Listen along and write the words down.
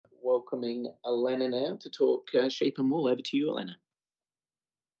welcoming Allana now to talk sheep and wool. Over to you, Allana.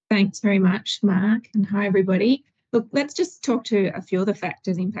 Thanks very much, Mark, and hi, everybody. Look, let's just talk to a few of the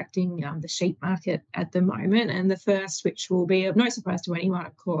factors impacting the sheep market at the moment. And the first, which will be of no surprise to anyone,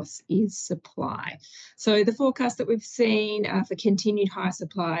 of course, is supply. So the forecast that we've seen for continued high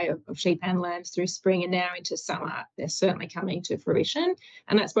supply of sheep and lambs through spring and now into summer, they're certainly coming to fruition.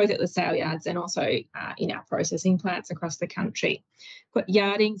 And that's both at the sale yards and also in our processing plants across the country. We've got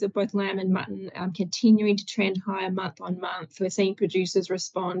yardings of both lamb and mutton continuing to trend higher month on month. We're seeing producers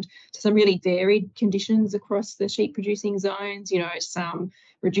respond to some really varied conditions across the sheep producing zones, some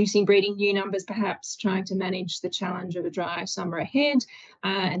reducing breeding new numbers, perhaps trying to manage the challenge of a dry summer ahead,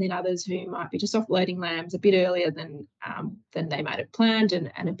 and then others who might be just offloading lambs a bit earlier than they might have planned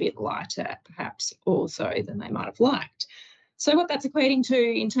and a bit lighter perhaps also than they might have liked. So what that's equating to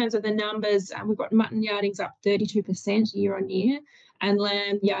in terms of the numbers, we've got mutton yardings up 32% year on year, and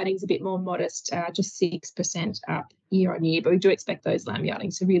lamb yardings a bit more modest, just 6% up year on year. But we do expect those lamb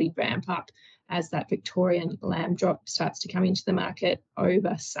yardings to really ramp up as that Victorian lamb drop starts to come into the market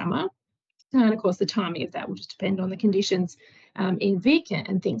over summer. And of course, the timing of that will just depend on the conditions in Vic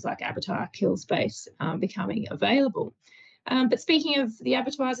and things like abattoir kill space becoming available. But speaking of the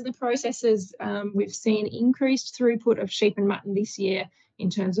abattoirs and the processors, we've seen increased throughput of sheep and mutton this year in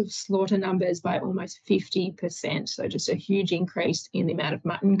terms of slaughter numbers by almost 50%. So just a huge increase in the amount of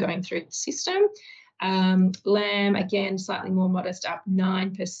mutton going through the system. Lamb, again, slightly more modest, up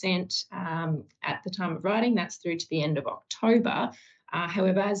 9% at the time of writing. That's through to the end of October.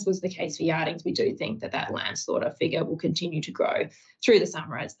 However, as was the case for yardings, we do think that lamb slaughter figure will continue to grow through the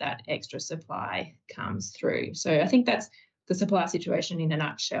summer as that extra supply comes through. So I think that's the supply situation in a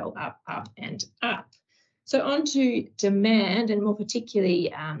nutshell, up and up. So on to demand, and more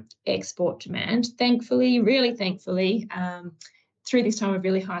particularly export demand. Thankfully, really thankfully, through this time of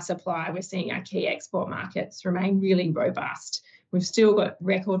really high supply, we're seeing our key export markets remain really robust. We've still got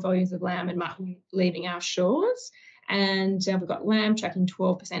record volumes of lamb and mutton leaving our shores, and we've got lamb tracking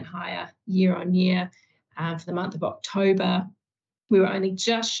 12% higher year on year for the month of October. We were only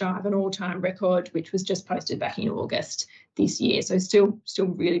just shy of an all-time record, which was just posted back in August this year. So still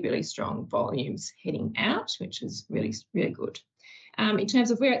really, really strong volumes heading out, which is really, really good. In terms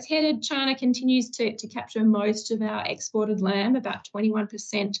of where it's headed, China continues to capture most of our exported lamb. About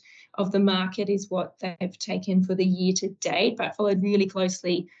 21% of the market is what they've taken for the year to date, but followed really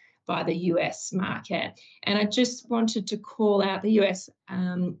closely by the US market. And I just wanted to call out the US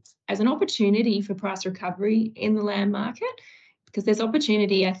as an opportunity for price recovery in the lamb market, because there's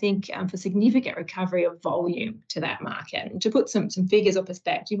opportunity, I think, for significant recovery of volume to that market. And to put some figures or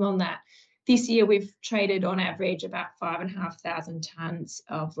perspective on that, this year we've traded on average about 5,500 tonnes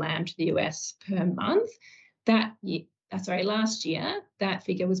of lamb to the US per month. Last year, that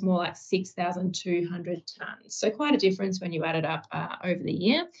figure was more like 6,200 tonnes. So quite a difference when you add it up over the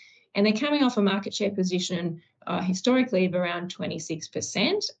year. And they're coming off a market share position historically of around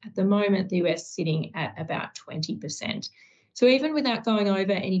 26%. At the moment, the US sitting at about 20%. So even without going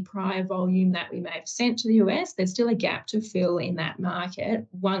over any prior volume that we may have sent to the US, there's still a gap to fill in that market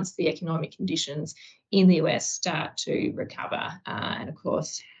once the economic conditions in the US start to recover. And of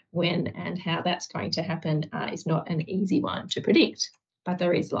course, when and how that's going to happen is not an easy one to predict, but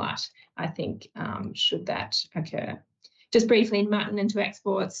there is light, I think, should that occur. Just briefly in mutton and to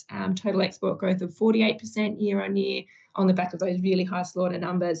exports, total export growth of 48% year on year on the back of those really high slaughter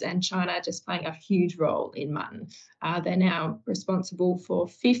numbers, and China just playing a huge role in mutton. They're now responsible for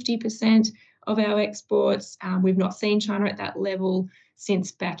 50% of our exports. We've not seen China at that level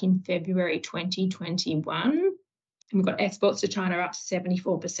since back in February 2021. And we've got exports to China up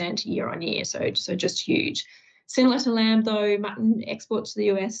 74% year on year, so just huge. Similar to lamb though, mutton exports to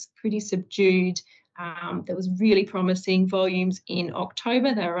the US pretty subdued. There was really promising volumes in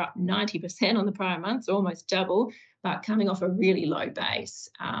October. They were up 90% on the prior month, so almost double, but coming off a really low base.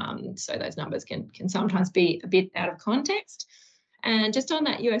 So those numbers can sometimes be a bit out of context. And just on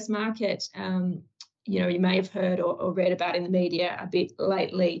that US market, you may have heard or read about in the media a bit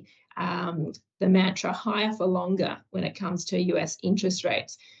lately, the mantra higher for longer when it comes to US interest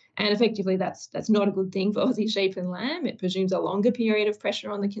rates. And effectively, that's not a good thing for Aussie sheep and lamb. It presumes a longer period of pressure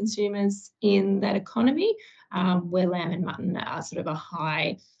on the consumers in that economy, where lamb and mutton are sort of a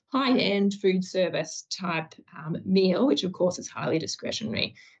high-end food service type meal, which of course is highly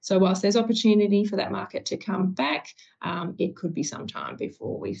discretionary. So whilst there's opportunity for that market to come back, it could be some time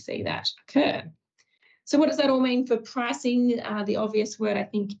before we see that occur. So what does that all mean for pricing? The obvious word, I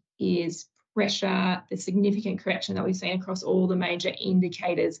think, is pressure. The significant correction that we've seen across all the major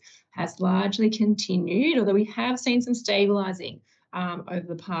indicators has largely continued, although we have seen some stabilising over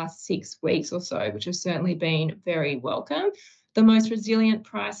the past 6 weeks or so, which has certainly been very welcome. The most resilient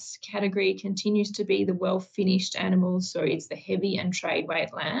price category continues to be the well-finished animals, so it's the heavy and trade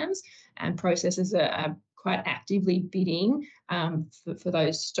weight lambs, and processors are quite actively bidding for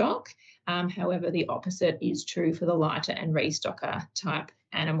those stock. However, the opposite is true for the lighter and restocker type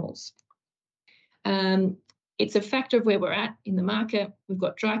animals. It's a factor of where we're at in the market. We've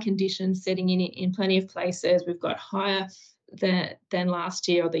got dry conditions setting in plenty of places. We've got higher than last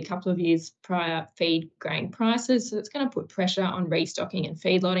year or the couple of years prior feed grain prices. So it's going to put pressure on restocking and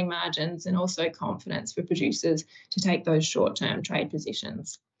feedlotting margins, and also confidence for producers to take those short-term trade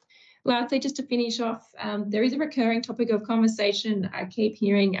positions. Lastly, just to finish off, there is a recurring topic of conversation I keep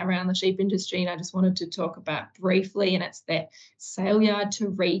hearing around the sheep industry, and I just wanted to talk about briefly, and it's that sale yard to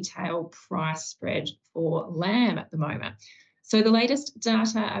retail price spread for lamb at the moment. So the latest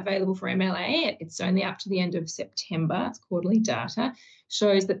data available for MLA, it's only up to the end of September, it's quarterly data,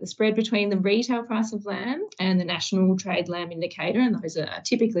 shows that the spread between the retail price of lamb and the national trade lamb indicator, and those are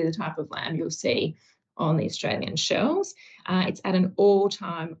typically the type of lamb you'll see on the Australian shelves, it's at an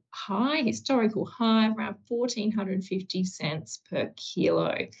all-time high, historical high, of around 1,450 cents per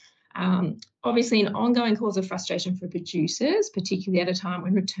kilo. Obviously, an ongoing cause of frustration for producers, particularly at a time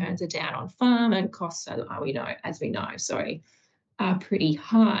when returns are down on farm and costs are pretty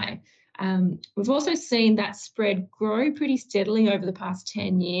high. We've also seen that spread grow pretty steadily over the past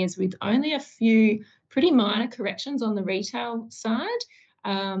 10 years, with only a few pretty minor corrections on the retail side.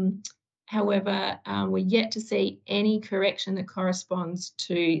 However, we're yet to see any correction that corresponds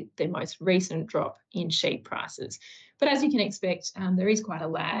to the most recent drop in sheep prices. But as you can expect, there is quite a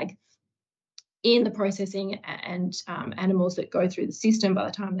lag in the processing and animals that go through the system by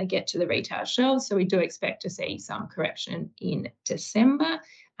the time they get to the retail shelves. So we do expect to see some correction in December.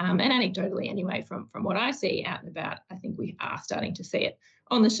 And anecdotally anyway, from what I see out and about, I think we are starting to see it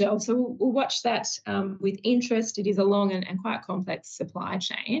on the shelves. So we'll watch that with interest. It is a long and quite complex supply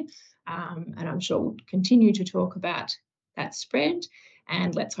chain. And I'm sure we'll continue to talk about that spread.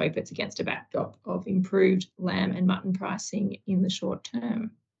 And let's hope it's against a backdrop of improved lamb and mutton pricing in the short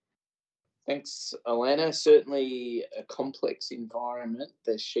term. Thanks, Allana. Certainly a complex environment,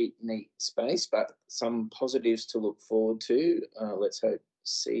 the sheep meat space, but some positives to look forward to. Let's hope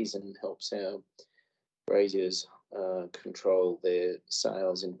season helps our graziers control their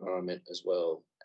sales environment as well.